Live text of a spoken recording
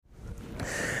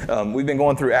We've been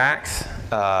going through Acts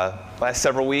last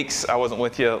several weeks. I wasn't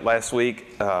with you last week.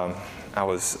 I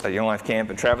was at Young Life Camp,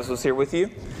 and Travis was here with you.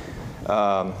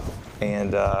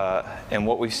 And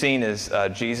what we've seen is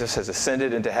Jesus has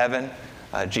ascended into heaven.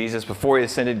 Jesus, before he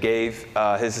ascended, gave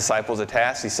his disciples a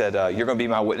task. He said, you're going to be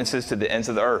my witnesses to the ends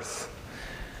of the earth.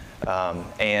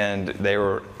 And they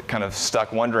were kind of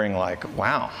stuck wondering, like,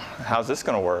 wow, how's this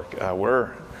going to work?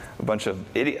 We're a bunch of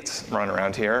idiots running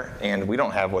around here, and we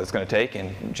don't have what it's going to take.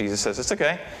 And Jesus says, it's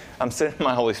okay. I'm sending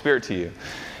my Holy Spirit to you.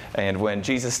 And when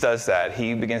Jesus does that,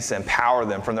 he begins to empower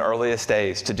them from the earliest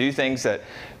days to do things that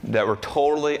were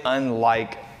totally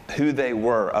unlike who they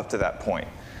were up to that point,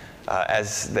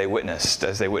 as they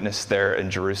witnessed there in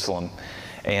Jerusalem.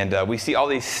 And we see all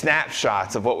these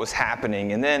snapshots of what was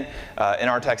happening. And then in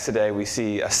our text today, we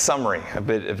see a summary, a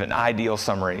bit of an ideal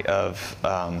summary of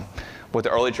what the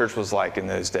early church was like in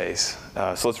those days.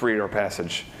 So let's read our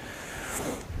passage.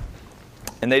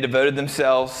 And they devoted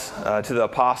themselves to the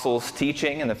apostles'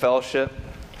 teaching and the fellowship,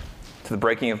 to the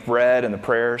breaking of bread and the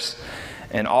prayers,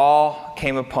 and all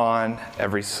came upon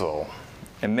every soul.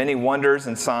 And many wonders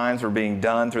and signs were being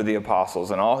done through the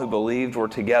apostles, and all who believed were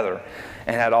together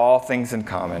and had all things in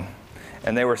common.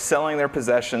 And they were selling their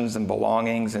possessions and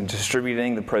belongings and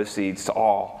distributing the proceeds to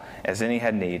all as any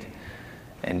had need.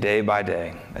 And day by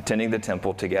day, attending the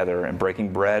temple together and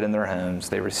breaking bread in their homes,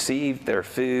 they received their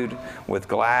food with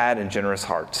glad and generous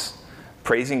hearts,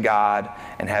 praising God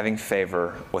and having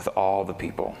favor with all the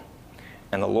people.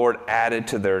 And the Lord added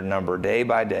to their number day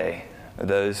by day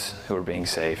those who were being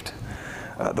saved.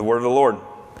 The word of the Lord.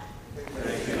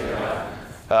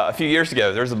 A few years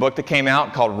ago, there was a book that came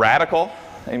out called Radical.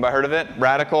 Anybody heard of it?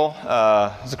 Radical.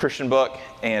 It's a Christian book,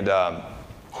 and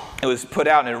it was put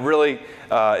out, and it really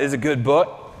is a good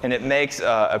book, and it makes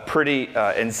a pretty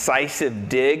incisive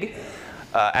dig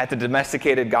at the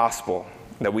domesticated gospel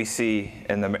that we see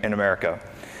in America.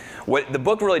 What the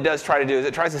book really does try to do is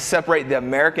it tries to separate the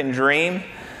American dream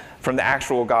from the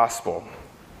actual gospel.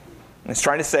 It's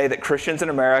trying to say that Christians in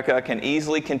America can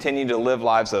easily continue to live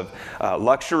lives of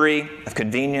luxury, of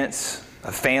convenience,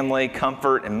 of family,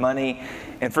 comfort, and money,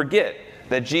 and forget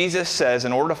that Jesus says,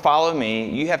 in order to follow me,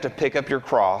 you have to pick up your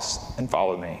cross and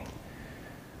follow me.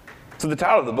 So the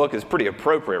title of the book is pretty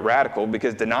appropriate, Radical,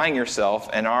 because denying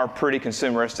yourself in our pretty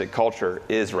consumeristic culture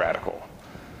is radical.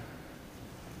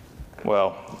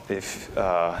 Well, if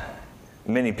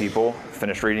many people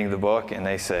finish reading the book and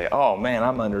they say, oh man,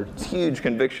 I'm under huge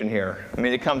conviction here. I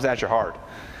mean, it comes at your heart.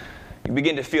 You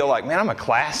begin to feel like, man, I'm a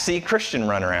Class C Christian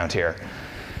running around here.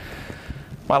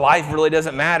 My life really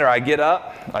doesn't matter. I get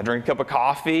up, I drink a cup of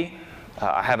coffee,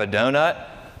 I have a donut,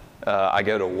 I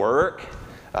go to work,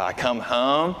 I come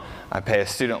home, I pay a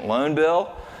student loan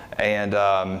bill, and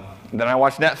then I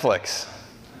watch Netflix.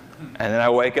 And then I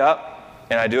wake up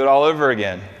and I do it all over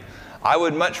again. I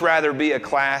would much rather be a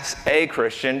Class A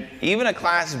Christian, even a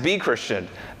Class B Christian,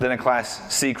 than a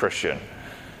Class C Christian.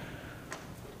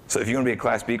 So if you want to be a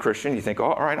Class B Christian, you think,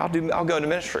 oh, all right, I'll go into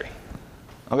ministry.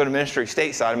 I'll go to ministry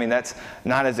stateside. I mean, that's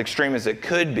not as extreme as it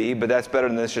could be, but that's better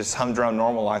than this just humdrum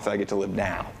normal life that I get to live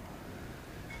now.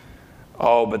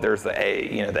 Oh, but there's the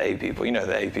A people. You know who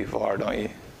the A people are, don't you?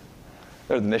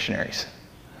 They're the missionaries.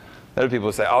 They're the people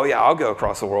who say, oh yeah, I'll go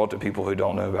across the world to people who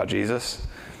don't know about Jesus.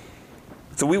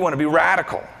 So we want to be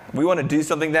radical. We want to do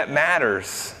something that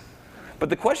matters. But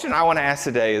the question I want to ask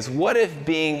today is, what if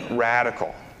being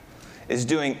radical is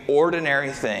doing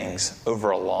ordinary things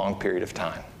over a long period of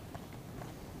time?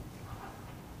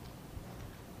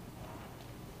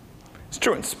 It's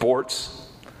true in sports.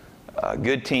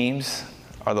 Good teams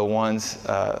are the ones,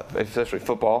 especially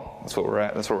football. That's what we're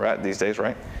at. That's where we're at these days,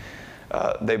 right?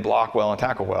 They block well and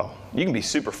tackle well. You can be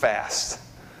super fast.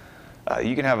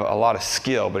 You can have a lot of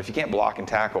skill, but if you can't block and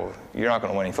tackle, you're not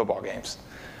going to win any football games.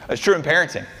 It's true in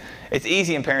parenting. It's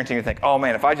easy in parenting to think, oh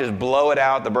man, if I just blow it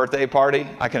out at the birthday party,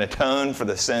 I can atone for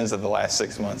the sins of the last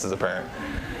 6 months as a parent.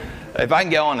 If I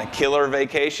can go on a killer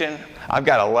vacation, I've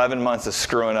got 11 months of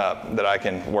screwing up that I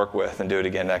can work with and do it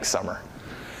again next summer.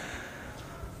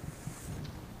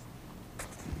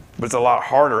 But it's a lot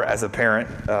harder as a parent.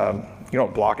 You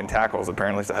don't block and tackle as a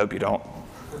parent, at least I hope you don't.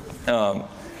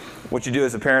 What you do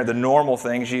as a parent, the normal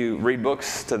things, you read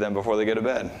books to them before they go to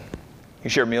bed. You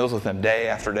share meals with them day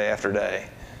after day after day.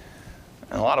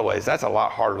 In a lot of ways, that's a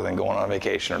lot harder than going on a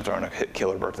vacation or throwing a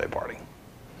killer birthday party.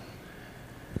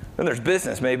 Then there's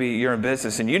business. Maybe you're in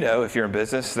business, and you know if you're in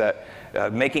business that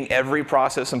making every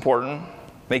process important,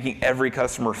 making every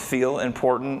customer feel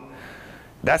important,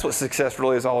 that's what success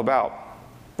really is all about.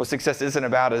 What success isn't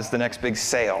about is the next big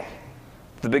sale.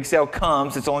 If the big sale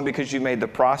comes, it's only because you made the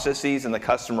processes and the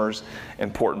customers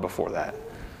important before that.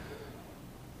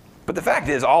 But the fact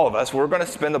is, all of us, we're going to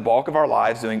spend the bulk of our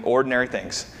lives doing ordinary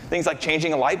things. Things like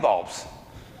changing light bulbs.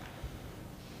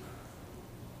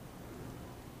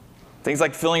 Things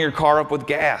like filling your car up with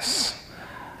gas.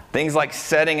 Things like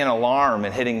setting an alarm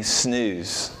and hitting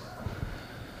snooze.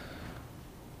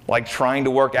 Like trying to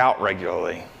work out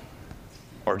regularly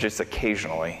or just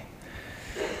occasionally.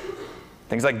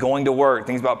 Things like going to work,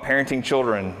 things about parenting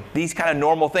children. These kind of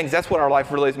normal things, that's what our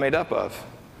life really is made up of.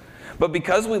 But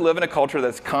because we live in a culture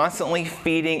that's constantly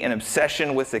feeding an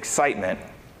obsession with excitement,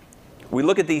 we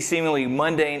look at these seemingly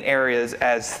mundane areas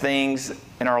as things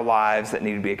in our lives that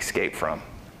need to be escaped from.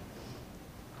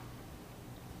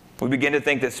 We begin to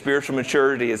think that spiritual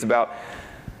maturity is about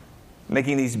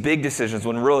making these big decisions,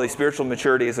 when really spiritual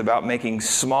maturity is about making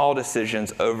small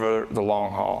decisions over the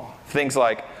long haul. Things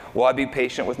like, will I be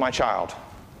patient with my child?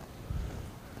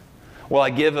 Will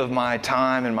I give of my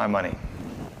time and my money?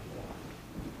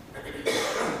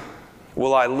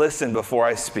 Will I listen before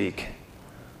I speak?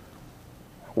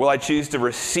 Will I choose to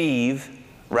receive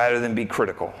rather than be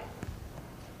critical?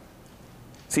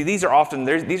 See, these are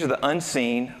the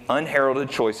unseen, unheralded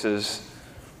choices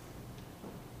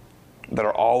that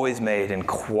are always made in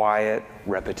quiet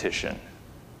repetition.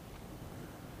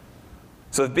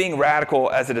 So if being radical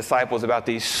as a disciple is about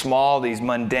these small, these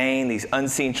mundane, these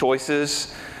unseen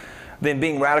choices, then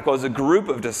being radical as a group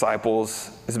of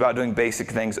disciples is about doing basic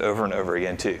things over and over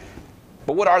again too.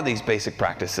 But what are these basic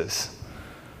practices?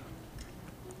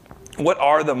 What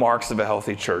are the marks of a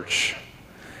healthy church?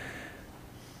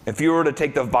 If you were to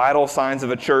take the vital signs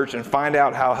of a church and find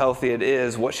out how healthy it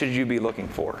is, what should you be looking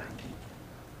for?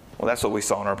 Well, that's what we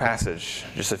saw in our passage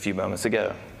just a few moments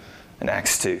ago in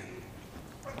Acts 2.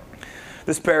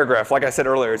 This paragraph, like I said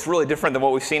earlier, it's really different than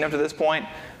what we've seen up to this point.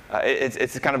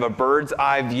 It's kind of a bird's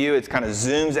eye view. It kind of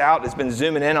zooms out. It's been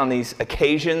zooming in on these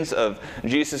occasions of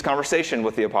Jesus' conversation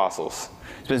with the apostles.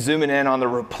 It's been zooming in on the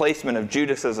replacement of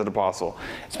Judas as an apostle.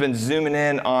 It's been zooming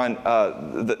in on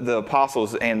the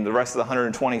apostles and the rest of the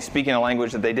 120 speaking a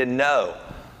language that they didn't know,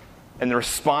 and the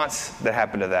response that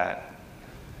happened to that.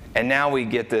 And now we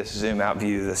get this zoom out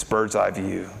view, this bird's eye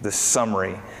view, this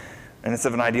summary, and it's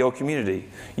of an ideal community.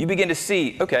 You begin to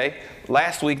see, okay,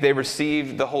 last week they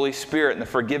received the Holy Spirit and the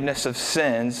forgiveness of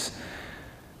sins.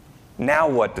 Now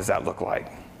what does that look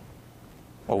like?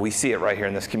 Well, we see it right here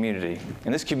in this community.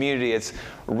 In this community, it's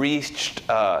reached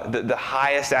the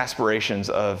highest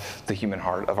aspirations of the human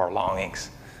heart, of our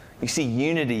longings. You see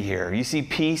unity here. You see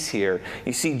peace here.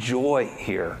 You see joy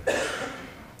here.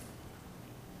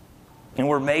 And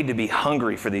we're made to be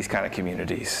hungry for these kind of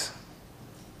communities.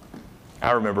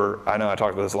 I know I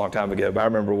talked about this a long time ago, but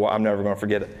I'm never going to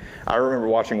forget it. I remember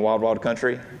watching Wild Wild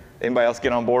Country. Anybody else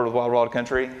get on board with Wild Wild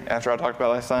Country after I talked about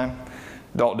it last time?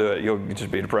 Don't do it. You'll just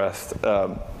be depressed.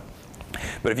 But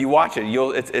if you watch it,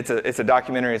 it's a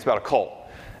documentary. It's about a cult.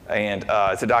 And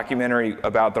it's a documentary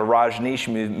about the Rajneesh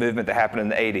movement that happened in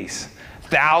the 80s.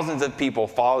 Thousands of people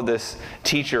followed this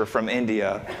teacher from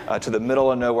India to the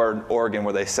middle of nowhere, Oregon,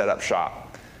 where they set up shop.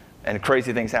 And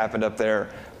crazy things happened up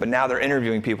there. But now they're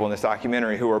interviewing people in this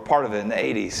documentary who were part of it in the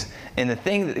 80s. And the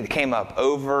thing that came up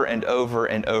over and over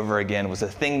and over again was the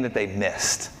thing that they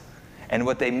missed. And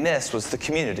what they missed was the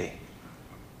community.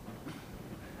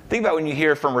 Think about when you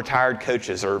hear from retired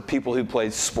coaches or people who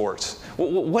played sports.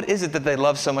 What is it that they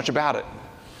love so much about it?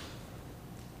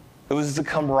 It was the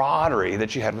camaraderie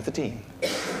that you had with the team.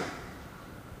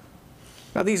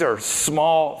 Now, these are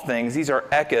small things. These are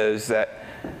echoes that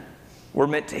we're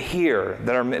meant to hear,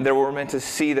 that we're meant to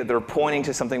see, that they're pointing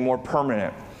to something more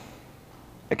permanent.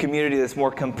 A community that's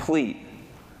more complete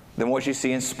than what you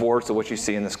see in sports or what you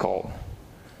see in this cult.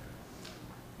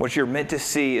 What you're meant to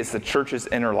see is the church's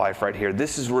inner life right here.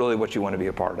 This is really what you want to be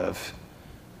a part of.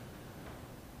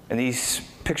 And these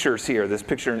pictures here, this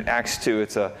picture in Acts 2,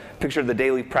 it's a picture of the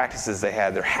daily practices they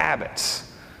had, their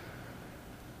habits.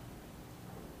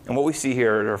 And what we see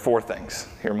here are 4 things.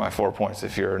 Here are my 4 points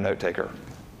if you're a note taker.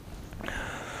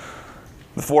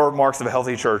 The 4 marks of a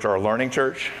healthy church are a learning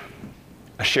church,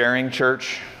 a sharing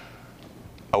church,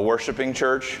 a worshiping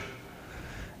church,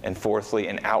 and fourthly,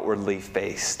 an outwardly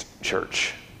faced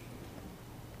church.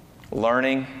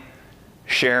 Learning,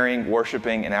 sharing,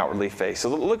 worshiping, and outwardly faced. So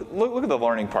look at the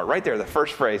learning part. Right there, the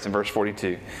first phrase in verse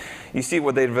 42. You see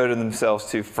what they devoted themselves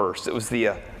to first. It was the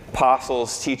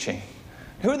apostles' teaching.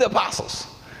 Who are the apostles?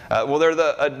 Well,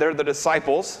 they're the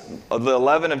disciples, the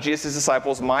 11 of Jesus'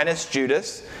 disciples minus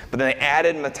Judas, but then they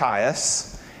added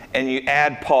Matthias, and you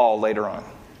add Paul later on.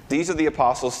 These are the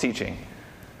apostles' teaching.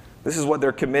 This is what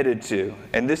they're committed to.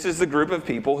 And this is the group of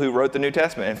people who wrote the New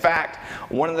Testament. In fact,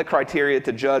 one of the criteria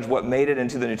to judge what made it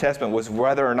into the New Testament was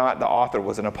whether or not the author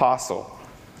was an apostle.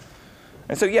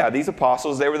 And so, yeah, these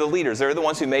apostles, they were the leaders. They were the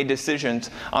ones who made decisions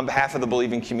on behalf of the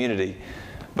believing community.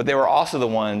 But they were also the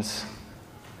ones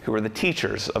who were the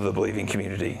teachers of the believing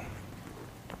community.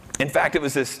 In fact, it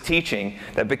was this teaching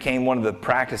that became one of the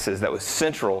practices that was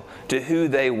central to who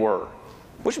they were,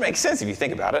 which makes sense if you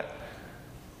think about it.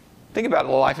 Think about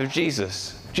the life of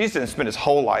Jesus. Jesus didn't spend his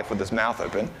whole life with his mouth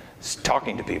open,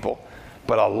 talking to people,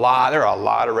 but there are a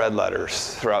lot of red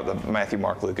letters throughout the Matthew,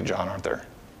 Mark, Luke, and John, aren't there?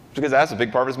 Because that's a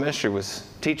big part of his ministry, was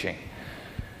teaching.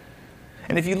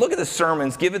 And if you look at the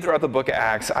sermons given throughout the book of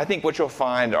Acts, I think what you'll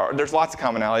find there's lots of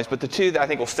commonalities, but the two that I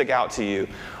think will stick out to you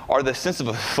are the sense of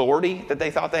authority that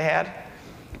they thought they had,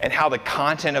 and how the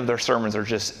content of their sermons are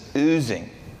just oozing,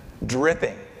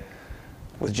 dripping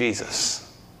with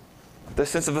Jesus. The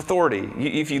sense of authority.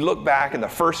 If you look back in the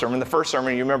first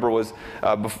sermon you remember was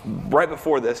right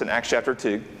before this in Acts chapter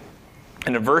 2.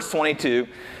 And in verse 22,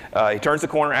 he turns the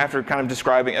corner after kind of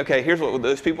describing, okay, here's what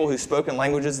those people who spoke in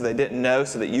languages they didn't know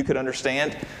so that you could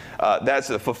understand. That's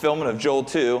the fulfillment of Joel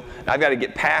 2. I've got to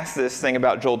get past this thing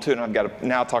about Joel 2, and I've got to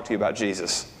now talk to you about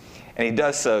Jesus. And he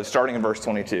does so starting in verse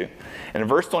 22. And in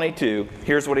verse 22,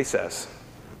 here's what he says.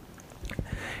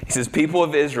 He says, people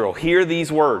of Israel, hear these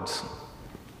words.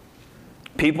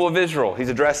 People of Israel, he's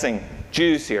addressing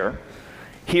Jews here.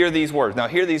 Hear these words. Now,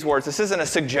 hear these words. This isn't a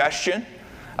suggestion.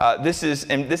 This is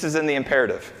in the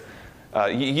imperative.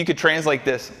 You could translate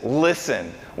this,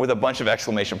 listen, with a bunch of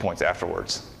exclamation points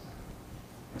afterwards.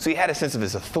 So he had a sense of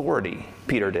his authority,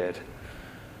 Peter did.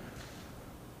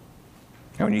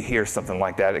 And when you hear something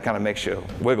like that, it kind of makes you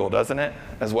wiggle, doesn't it?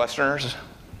 As Westerners,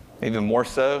 even more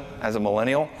so as a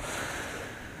millennial.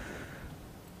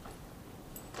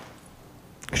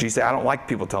 Because you say, I don't like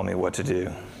people telling me what to do.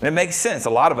 And it makes sense. A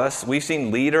lot of us, we've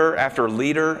seen leader after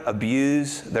leader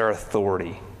abuse their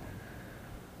authority.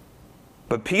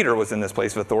 But Peter was in this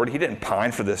place of authority. He didn't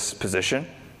pine for this position.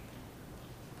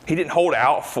 He didn't hold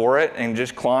out for it and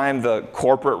just climb the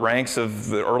corporate ranks of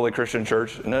the early Christian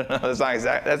church. No, that's not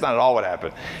at all what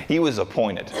happened. He was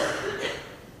appointed.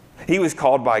 He was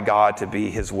called by God to be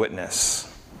his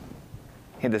witness.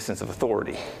 He had this sense of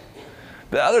authority.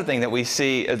 The other thing that we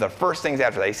see is the first things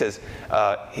after that. He says,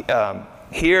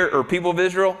 hear, or people of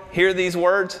Israel, hear these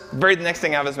words. Very next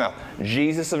thing out of his mouth,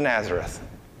 Jesus of Nazareth.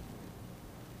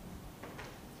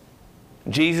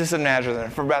 Jesus of Nazareth.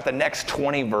 And for about the next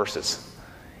 20 verses,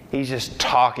 he's just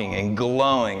talking and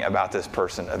glowing about this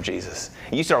person of Jesus.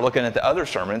 And you start looking at the other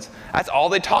sermons, that's all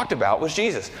they talked about was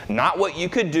Jesus. Not what you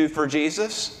could do for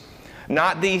Jesus.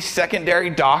 Not these secondary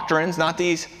doctrines, not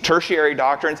these tertiary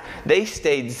doctrines. They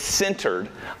stayed centered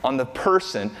on the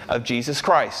person of Jesus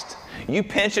Christ. You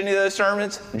pinch any of those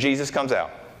sermons, Jesus comes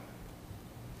out.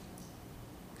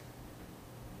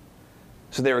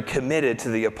 So they were committed to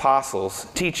the apostles'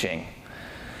 teaching.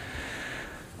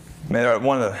 Man,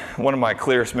 one of my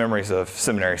clearest memories of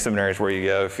seminary is where you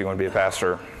go if you want to be a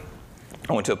pastor.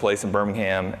 I went to a place in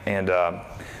Birmingham, and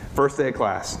first day of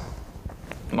class,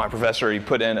 my professor, he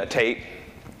put in a tape,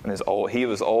 and he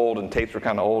was old, and tapes were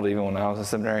kind of old even when I was in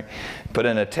seminary. Put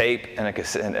in a tape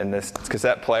and this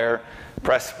cassette player,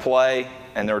 pressed play,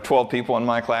 and there were 12 people in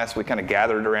my class. We kind of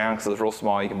gathered around because it was real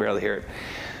small, you could barely hear it.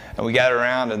 And we gathered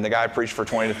around, and the guy preached for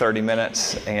 20 to 30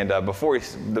 minutes. And before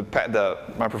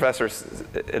my professor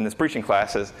in this preaching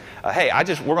class says, "Hey,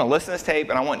 we're going to listen to this tape,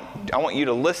 and I want you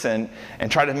to listen and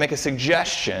try to make a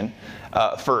suggestion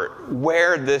for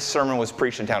where this sermon was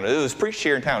preached in town. It was preached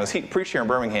here in town. It was preached here in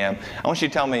Birmingham. I want you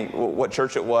to tell me what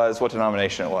church it was, what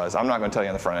denomination it was. I'm not going to tell you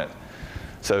on the front end."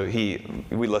 So we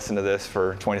listened to this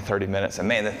for 20 to 30 minutes, and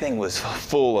man, the thing was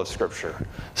full of Scripture.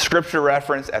 Scripture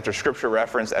reference after Scripture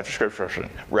reference after Scripture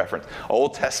reference.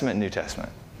 Old Testament, New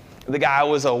Testament. The guy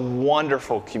was a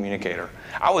wonderful communicator.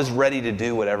 I was ready to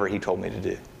do whatever he told me to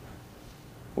do.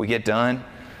 We get done.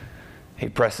 He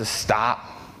presses stop,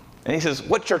 and he says,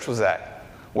 "What church was that?"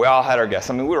 We all had our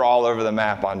guess. I mean, we were all over the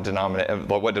map on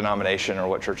what denomination or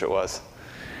what church it was.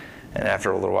 And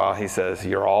after a little while, he says,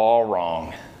 "You're all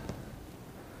wrong.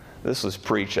 This was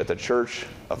preached at the Church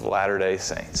of Latter-day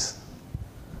Saints."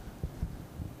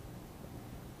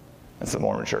 That's the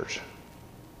Mormon church.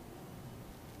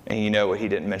 And you know what he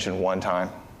didn't mention one time?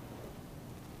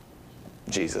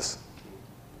 Jesus.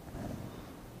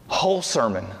 Whole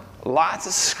sermon, lots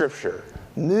of Scripture,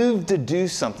 moved to do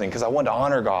something because I wanted to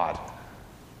honor God,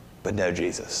 but no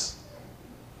Jesus.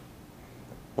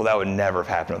 Well, that would never have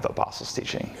happened with the apostles'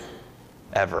 teaching,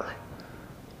 ever.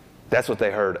 That's what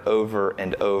they heard over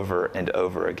and over and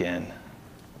over again.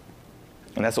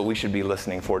 And that's what we should be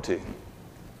listening for too.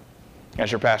 As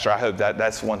your pastor, I hope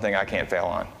that's one thing I can't fail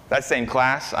on. That same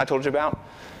class I told you about,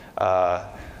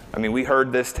 I mean, we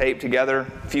heard this tape together.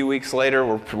 A few weeks later,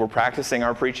 we're practicing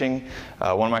our preaching.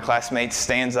 One of my classmates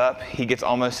stands up. He gets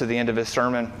almost to the end of his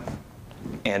sermon.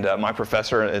 And my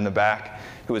professor in the back,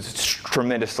 who was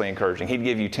tremendously encouraging, he'd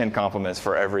give you 10 compliments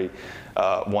for every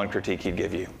one critique he'd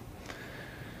give you.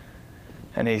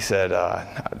 And he said,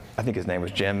 I think his name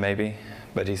was Jim maybe,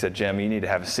 but he said, Jim, you need to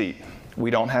have a seat. We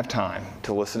don't have time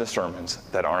to listen to sermons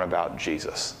that aren't about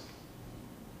Jesus.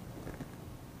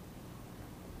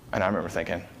 And I remember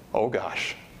thinking, oh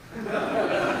gosh.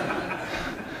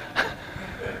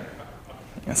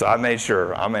 And so I made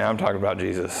sure, I'm talking about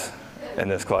Jesus in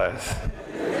this class.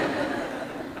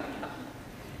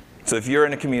 So if you're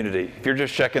in a community, if you're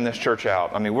just checking this church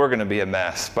out, we're going to be a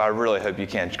mess, but I really hope you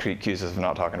can't accuse us of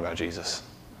not talking about Jesus.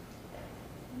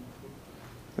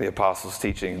 The apostles'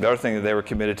 teaching. The other thing that they were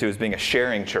committed to is being a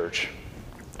sharing church.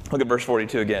 Look at verse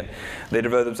 42 again. They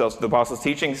devoted themselves to the apostles'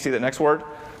 teaching. See that next word?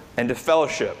 And to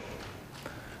fellowship.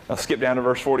 I'll skip down to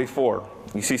verse 44.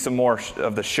 You see some more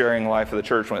of the sharing life of the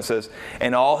church when it says,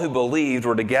 and all who believed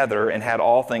were together and had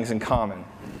all things in common.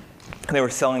 And they were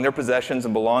selling their possessions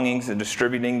and belongings and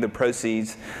distributing the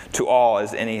proceeds to all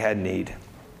as any had need.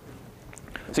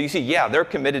 So you see, they're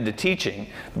committed to teaching,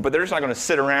 but they're just not going to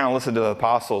sit around and listen to the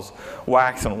apostles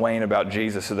wax and wane about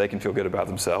Jesus so they can feel good about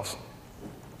themselves.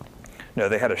 No,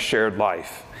 they had a shared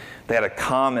life. They had a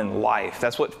common life.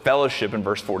 That's what fellowship in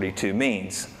verse 42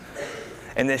 means.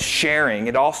 And this sharing,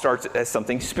 it all starts as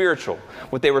something spiritual.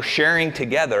 What they were sharing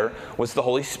together was the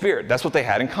Holy Spirit. That's what they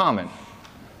had in common.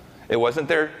 It wasn't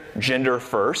their gender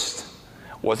first,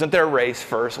 wasn't their race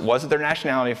first, wasn't their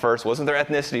nationality first, wasn't their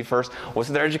ethnicity first,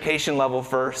 wasn't their education level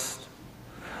first,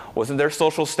 wasn't their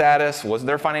social status, wasn't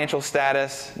their financial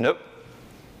status. Nope.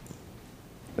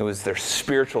 It was their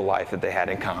spiritual life that they had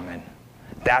in common.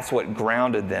 That's what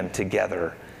grounded them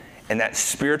together. And that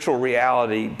spiritual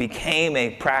reality became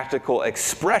a practical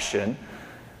expression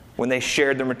when they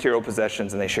shared their material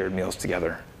possessions and they shared meals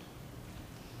together.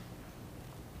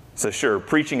 So sure,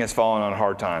 preaching has fallen on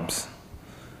hard times.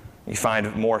 You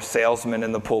find more salesmen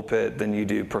in the pulpit than you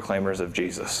do proclaimers of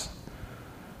Jesus.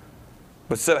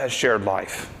 But so has shared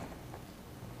life.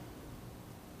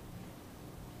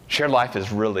 Shared life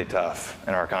is really tough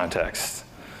in our context.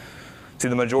 See,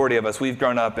 the majority of us, we've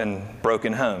grown up in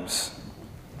broken homes.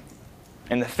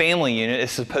 And the family unit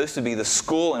is supposed to be the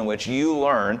school in which you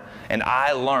learn, and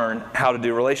I learn, how to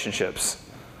do relationships.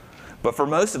 But for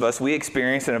most of us, we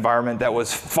experienced an environment that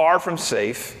was far from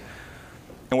safe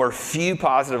and where few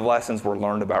positive lessons were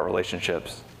learned about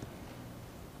relationships.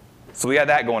 So we got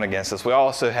that going against us. We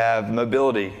also have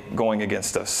mobility going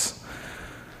against us.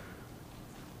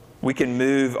 We can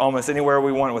move almost anywhere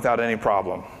we want without any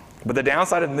problem. But the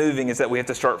downside of moving is that we have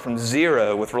to start from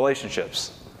zero with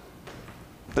relationships.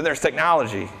 Then there's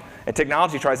technology. And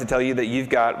technology tries to tell you that you've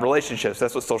got relationships.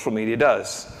 That's what social media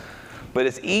does. But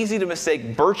it's easy to mistake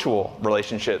virtual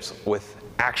relationships with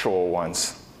actual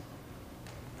ones.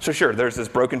 So sure, there's this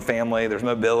broken family, there's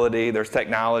mobility, there's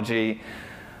technology.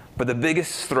 But the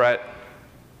biggest threat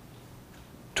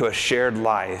to a shared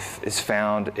life is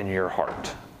found in your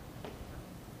heart.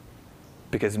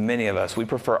 Because many of us, we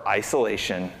prefer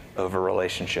isolation over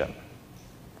relationship.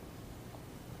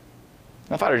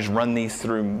 Now, if I just run these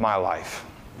through my life,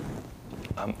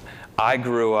 I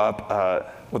grew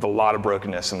up with a lot of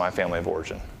brokenness in my family of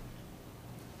origin.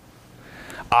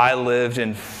 I lived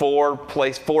in four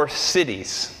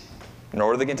cities,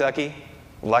 Northern Kentucky,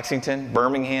 Lexington,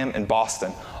 Birmingham, and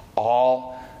Boston,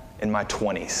 all in my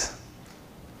 20s.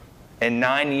 In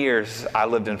 9 years, I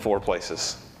lived in 4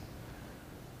 places.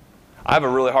 I have a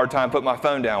really hard time putting my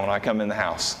phone down when I come in the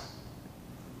house.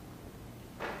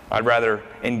 I'd rather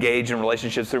engage in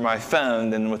relationships through my phone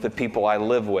than with the people I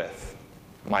live with,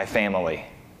 my family.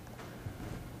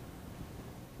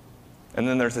 And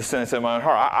then there's the sin in my own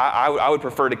heart. I would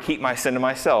prefer to keep my sin to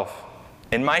myself.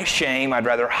 In my shame, I'd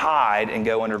rather hide and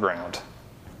go underground.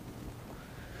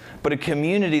 But a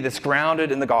community that's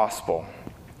grounded in the gospel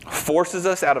forces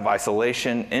us out of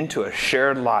isolation into a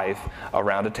shared life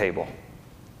around a table.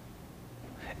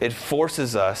 It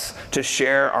forces us to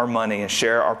share our money and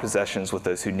share our possessions with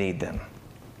those who need them.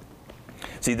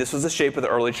 See, this was the shape of the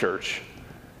early church.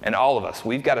 And all of us,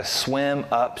 we've got to swim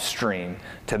upstream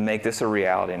to make this a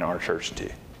reality in our church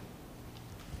too.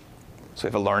 So we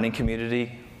have a learning community,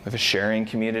 we have a sharing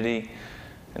community,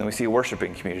 and then we see a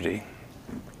worshiping community.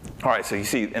 All right, so you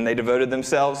see, and they devoted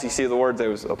themselves. You see the word,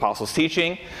 there was apostles'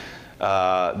 teaching,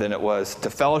 then it was to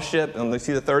fellowship, and let's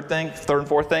see the third and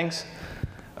fourth things.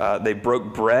 They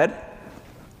broke bread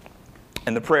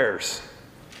and the prayers.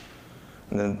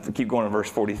 And then keep going to verse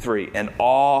 43. And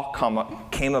awe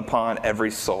came upon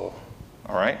every soul.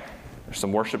 All right? There's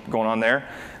some worship going on there.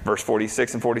 Verse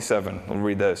 46 and 47, we'll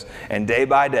read those. And day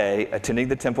by day, attending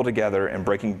the temple together and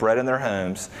breaking bread in their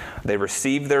homes, they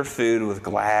received their food with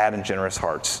glad and generous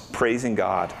hearts, praising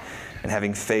God and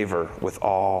having favor with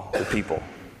all the people.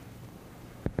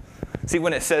 See,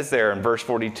 when it says there in verse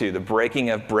 42, the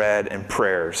breaking of bread and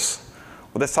prayers,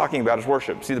 what that's talking about is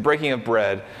worship. See, the breaking of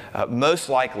bread most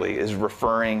likely is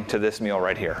referring to this meal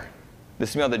right here.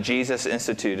 This meal that Jesus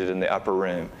instituted in the upper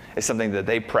room is something that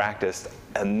they practiced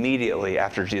immediately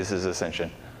after Jesus'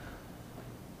 ascension.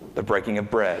 The breaking of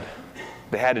bread.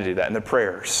 They had to do that in the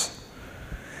prayers.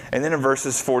 And then in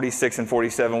verses 46 and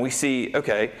 47, we see,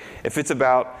 okay,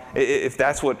 if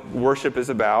that's what worship is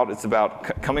about, it's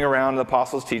about coming around the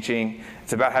apostles' teaching,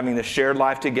 it's about having the shared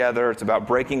life together, it's about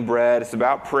breaking bread, it's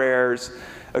about prayers.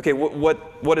 Okay,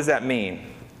 what does that mean?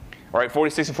 All right,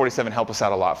 46 and 47 help us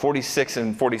out a lot. 46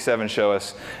 and 47 show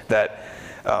us that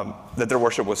their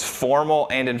worship was formal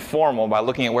and informal by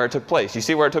looking at where it took place. You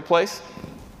see where it took place?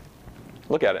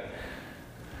 Look at it.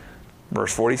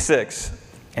 Verse 46,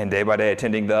 and day by day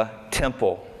attending the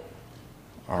temple.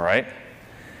 All right?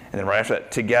 And then right after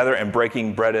that, together and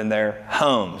breaking bread in their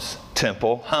homes.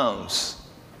 Temple, homes.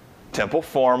 Temple,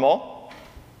 formal.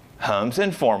 Homes,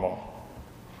 informal.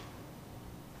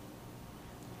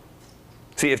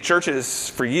 See, if church is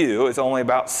for you, it's only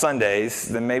about Sundays,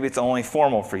 then maybe it's only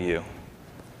formal for you.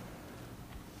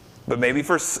 But maybe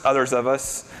for others of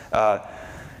us,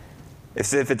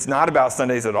 if it's not about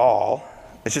Sundays at all,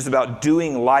 it's just about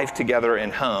doing life together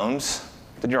in homes,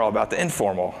 then you're all about the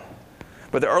informal.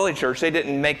 But the early church, they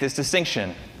didn't make this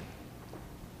distinction.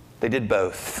 They did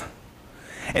both.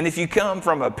 And if you come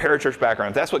from a parachurch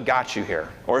background, if that's what got you here,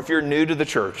 or if you're new to the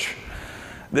church,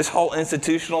 this whole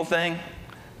institutional thing,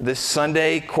 this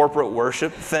Sunday corporate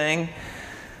worship thing,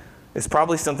 is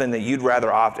probably something that you'd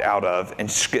rather opt out of and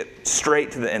skip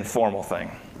straight to the informal thing.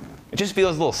 It just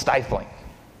feels a little stifling.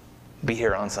 Be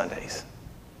here on Sundays.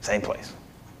 Same place.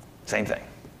 Same thing.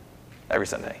 Every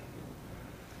Sunday.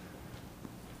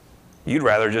 You'd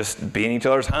rather just be in each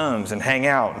other's homes and hang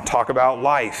out and talk about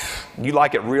life. You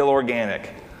like it real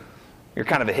organic. You're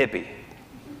kind of a hippie.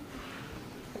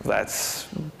 That's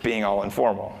being all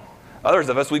informal. Others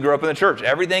of us, we grew up in the church.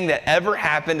 Everything that ever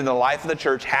happened in the life of the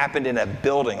church happened in a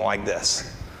building like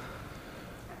this.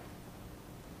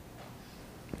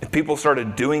 If people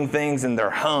started doing things in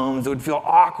their homes, it would feel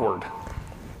awkward.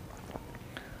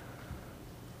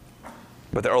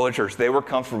 But the early church, they were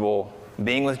comfortable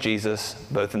being with Jesus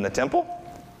both in the temple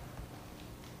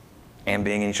and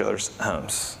being in each other's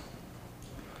homes.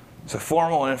 So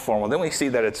formal and informal. Then we see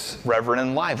that it's reverent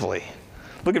and lively.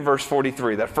 Look at verse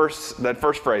 43, that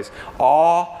first phrase.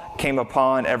 Awe came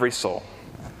upon every soul.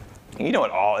 And you know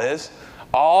what awe is?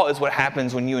 Awe is what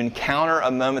happens when you encounter a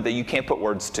moment that you can't put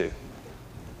words to.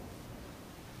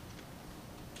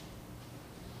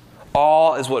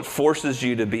 Awe is what forces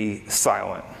you to be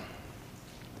silent.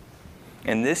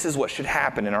 And this is what should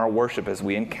happen in our worship as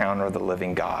we encounter the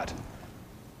living God.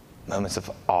 Moments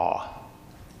of awe.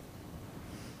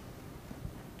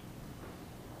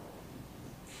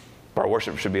 Our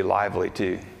worship should be lively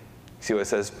too. See what it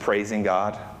says? Praising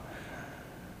God.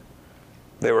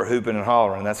 They were hooping and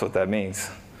hollering. That's what that means.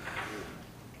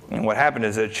 And what happened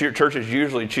is that churches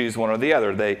usually choose one or the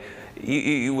other.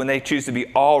 When they choose to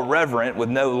be all reverent with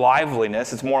no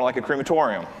liveliness, it's more like a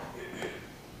crematorium.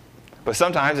 But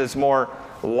sometimes it's more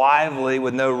lively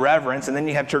with no reverence, and then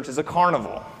you have church as a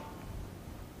carnival.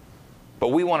 But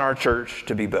we want our church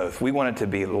to be both. We want it to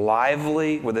be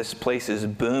lively, where this place is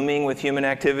booming with human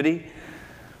activity,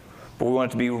 but we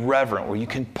want it to be reverent, where you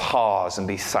can pause and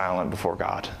be silent before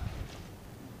God.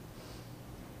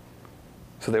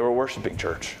 So they were worshiping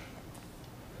church.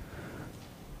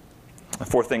 The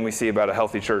fourth thing we see about a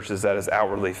healthy church is that it's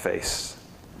outwardly faced.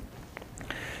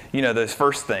 You know, those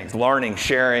first things, learning,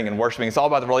 sharing, and worshiping, it's all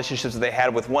about the relationships that they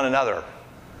had with one another.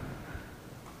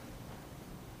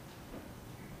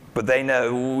 But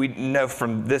we know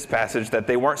from this passage that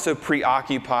they weren't so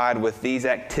preoccupied with these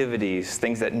activities,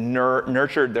 things that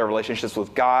nurtured their relationships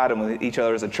with God and with each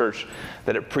other as a church,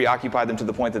 that it preoccupied them to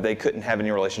the point that they couldn't have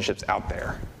any relationships out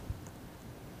there.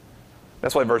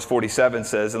 That's why verse 47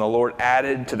 says, and the Lord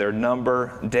added to their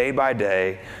number day by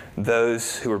day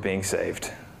those who were being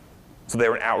saved. So they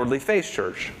were an outwardly faced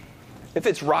church. It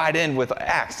fits right in with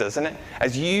Acts, doesn't it?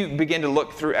 As you begin to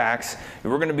look through Acts,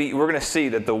 we're going to see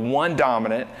that the one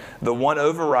dominant, the one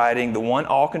overriding, the one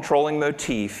all-controlling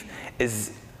motif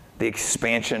is the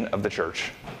expansion of the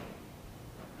church.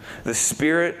 The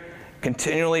Spirit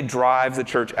continually drives the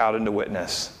church out into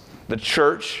witness. The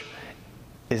church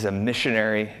is a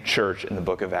missionary church in the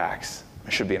book of Acts.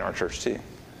 It should be in our church too.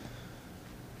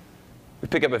 we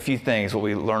pick up a few things, what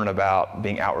we learn about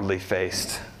being outwardly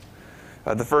faced.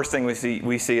 The first thing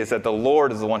we see is that the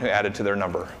Lord is the one who added to their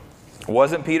number. It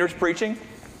wasn't Peter's preaching.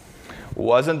 It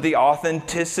wasn't the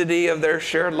authenticity of their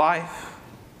shared life.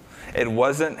 It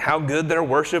wasn't how good their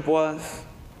worship was.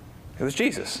 It was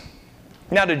Jesus.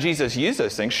 Now, did Jesus use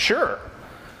those things? Sure.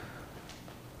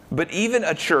 But even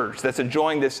a church that's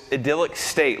enjoying this idyllic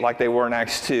state like they were in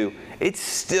Acts 2, it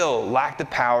still lacked the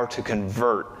power to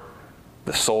convert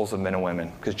the souls of men and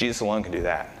women, because Jesus alone can do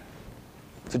that.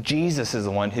 So Jesus is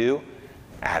the one who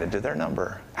added to their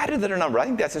number. Added to their number. I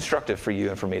think that's instructive for you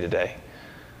and for me today.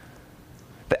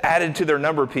 The added to their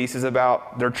number piece is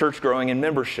about their church growing in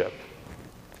membership.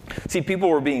 See, people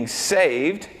were being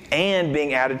saved and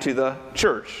being added to the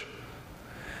church.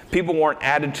 People weren't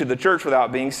added to the church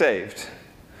without being saved.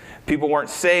 People weren't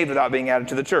saved without being added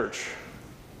to the church.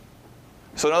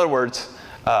 So in other words,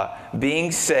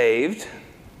 being saved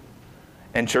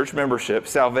and church membership,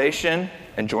 salvation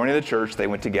and joining the church, they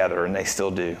went together, and they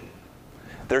still do.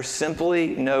 There's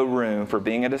simply no room for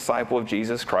being a disciple of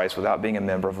Jesus Christ without being a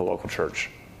member of a local church.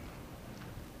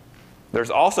 There's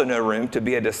also no room to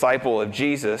be a disciple of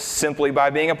Jesus simply by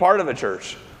being a part of a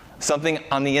church. Something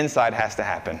on the inside has to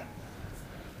happen.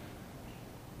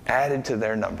 Added to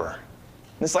their number.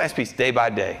 This last piece, day by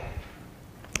day.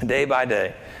 Day by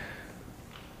day.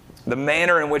 The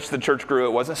manner in which the church grew,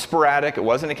 it wasn't sporadic, it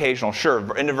wasn't occasional.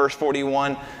 Sure, into verse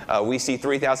 41, we see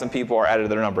 3,000 people are added to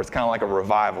their number. It's kind of like a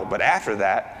revival. But after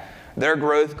that, their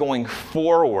growth going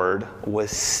forward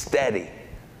was steady.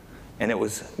 And it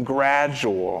was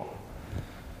gradual.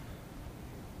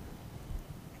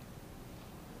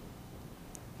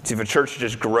 See, if a church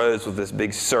just grows with this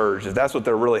big surge, if that's what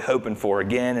they're really hoping for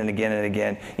again and again and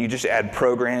again, you just add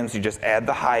programs, you just add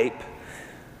the hype.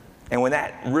 And when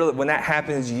that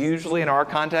happens, usually in our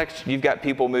context, you've got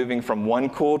people moving from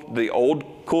the old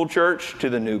cool church to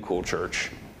the new cool church.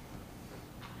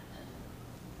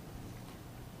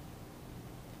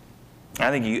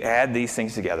 I think you add these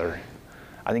things together.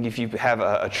 I think if you have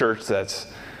a church that's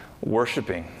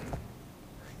worshiping,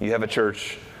 you have a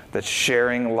church that's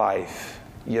sharing life,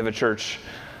 you have a church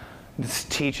that's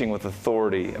teaching with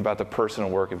authority about the person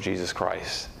and work of Jesus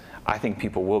Christ, I think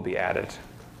people will be added.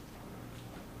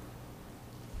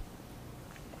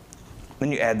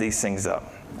 Then you add these things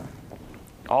up.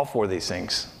 All four of these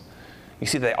things. You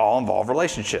see, they all involve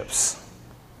relationships.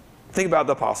 Think about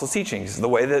the apostles' teachings. The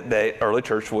way that the early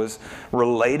church was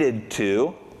related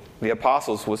to the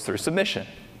apostles was through submission.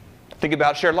 Think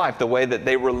about shared life. The way that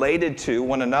they related to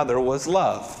one another was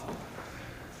love.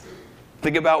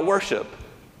 Think about worship.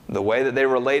 The way that they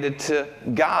related to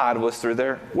God was through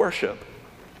their worship.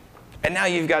 And now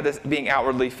you've got this being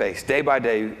outwardly faced. Day by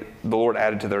day, the Lord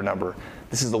added to their number.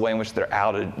 This is the way in which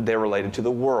they're related to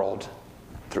the world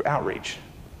through outreach.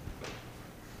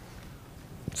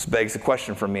 This begs the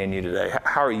question for me and you today.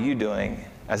 How are you doing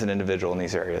as an individual in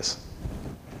these areas?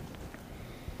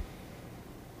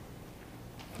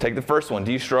 Take the first one.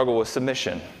 Do you struggle with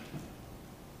submission?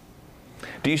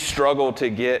 Do you struggle to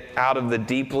get out of the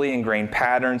deeply ingrained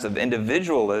patterns of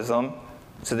individualism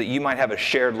so that you might have a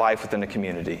shared life within a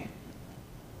community?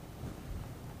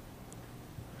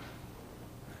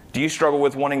 Do you struggle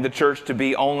with wanting the church to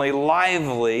be only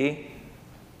lively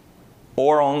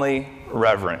or only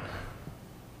reverent?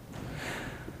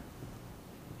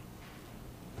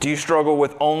 Do you struggle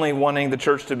with only wanting the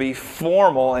church to be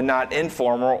formal and not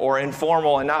informal, or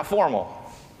informal and not formal?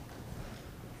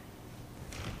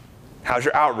 How's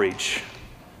your outreach?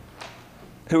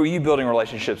 Who are you building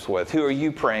relationships with? Who are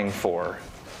you praying for?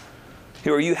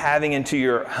 Who are you having into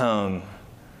your home?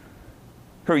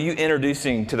 Who are you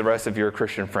introducing to the rest of your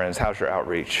Christian friends? How's your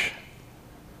outreach?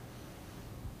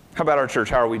 How about our church?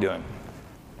 How are we doing?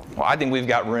 Well, I think we've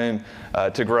got room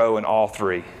to grow in all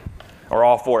three, or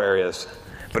all four areas.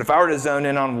 But if I were to zone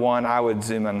in on one, I would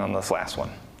zoom in on this last one,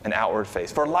 an outward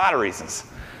face, for a lot of reasons.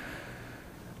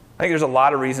 I think there's a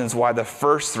lot of reasons why the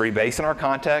first three, based on our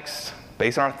context,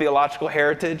 based on our theological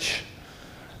heritage,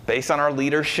 based on our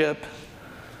leadership,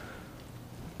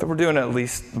 that we're doing at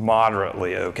least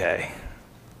moderately okay.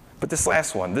 But this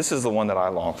last one, this is the one that I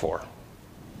long for.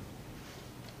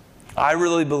 I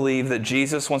really believe that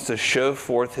Jesus wants to show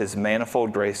forth his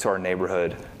manifold grace to our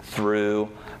neighborhood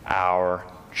through our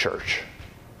church.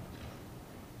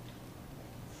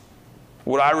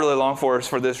 What I really long for is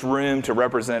for this room to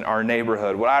represent our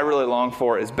neighborhood. What I really long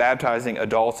for is baptizing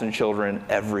adults and children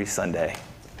every Sunday.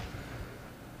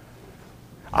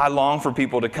 I long for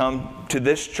people to come to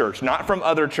this church, not from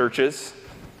other churches,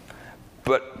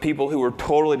 but people who are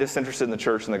totally disinterested in the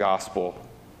church and the gospel,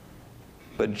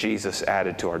 but Jesus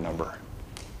added to our number.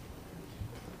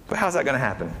 But how's that going to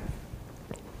happen?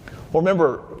 Well,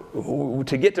 remember,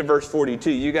 to get to verse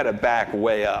 42, you got to back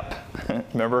way up.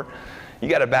 Remember? You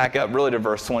got to back up really to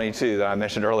verse 22 that I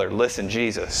mentioned earlier. Listen,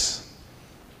 Jesus.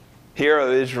 Hear,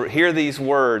 O Israel, hear these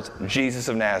words, Jesus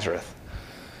of Nazareth.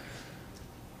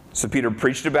 So Peter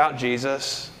preached about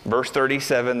Jesus. Verse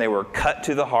 37, they were cut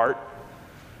to the heart.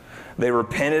 They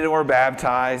repented and were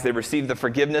baptized. They received the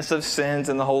forgiveness of sins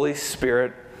and the Holy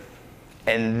Spirit.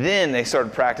 And then they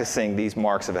started practicing these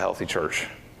marks of a healthy church.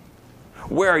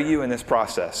 Where are you in this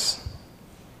process?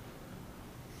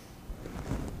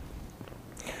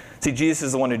 See, Jesus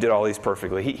is the one who did all these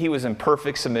perfectly. He was in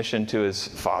perfect submission to his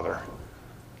Father.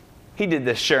 He did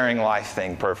this sharing life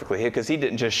thing perfectly because he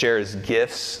didn't just share his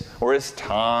gifts or his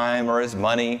time or his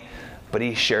money, but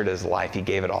he shared his life. He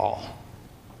gave it all.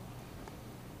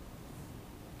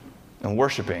 And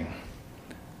worshiping,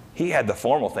 he had the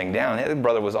formal thing down. His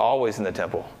brother was always in the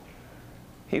temple.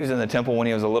 He was in the temple when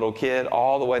he was a little kid.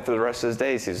 All the way through the rest of his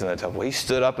days, he was in the temple. He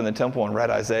stood up in the temple and read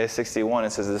Isaiah 61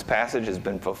 and says, this passage has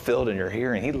been fulfilled in your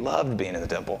hearing. He loved being in the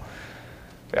temple.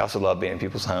 He also loved being in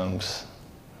people's homes.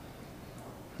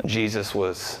 Jesus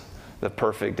was the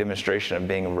perfect demonstration of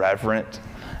being reverent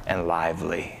and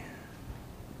lively.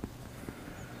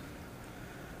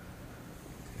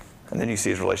 And then you see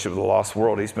his relationship with the lost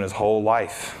world. He spent his whole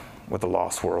life with the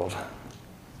lost world.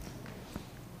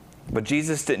 But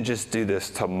Jesus didn't just do this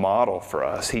to model for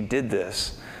us. He did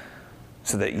this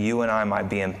so that you and I might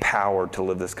be empowered to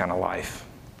live this kind of life.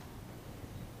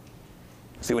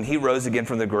 See, when he rose again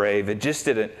from the grave, it just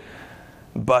didn't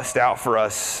bust out for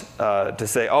us to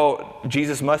say, oh,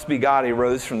 Jesus must be God. He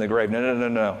rose from the grave.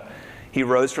 No. He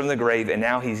rose from the grave, and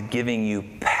now he's giving you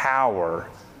power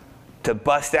to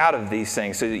bust out of these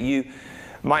things so that you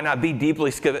might not be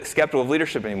deeply skeptical of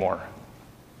leadership anymore.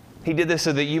 He did this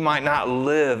so that you might not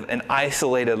live an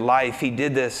isolated life. He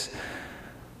did this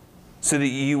so that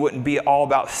you wouldn't be all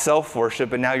about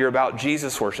self-worship, and now you're about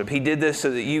Jesus worship. He did this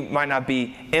so that you might not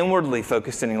be inwardly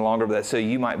focused any longer, but so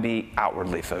you might be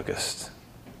outwardly focused.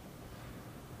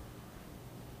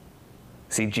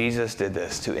 See, Jesus did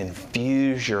this to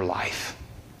infuse your life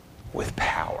with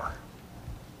power.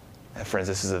 And friends,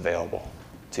 this is available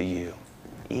to you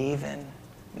even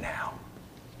now.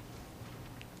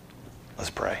 Let's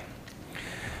pray.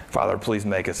 Father, please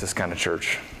make us this kind of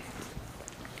church.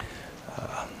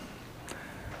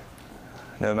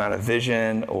 No amount of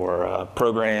vision or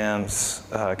programs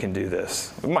can do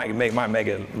this. We might make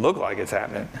it look like it's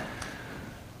happening.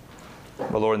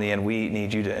 But Lord, in the end, we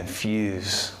need you to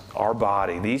infuse our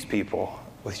body, these people,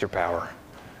 with your power.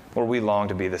 Lord, we long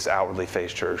to be this outwardly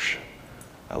faced church.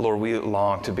 Lord, we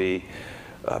long to be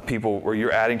people where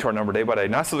you're adding to our number day by day.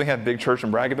 Not so we can have a big church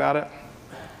and brag about it,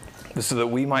 but so that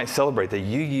we might celebrate that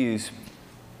you use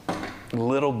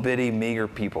little bitty meager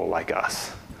people like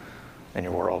us in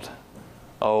your world.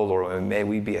 Oh, Lord, may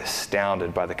we be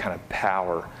astounded by the kind of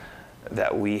power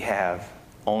that we have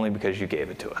only because you gave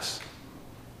it to us.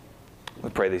 We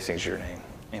pray these things in your name.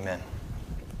 Amen.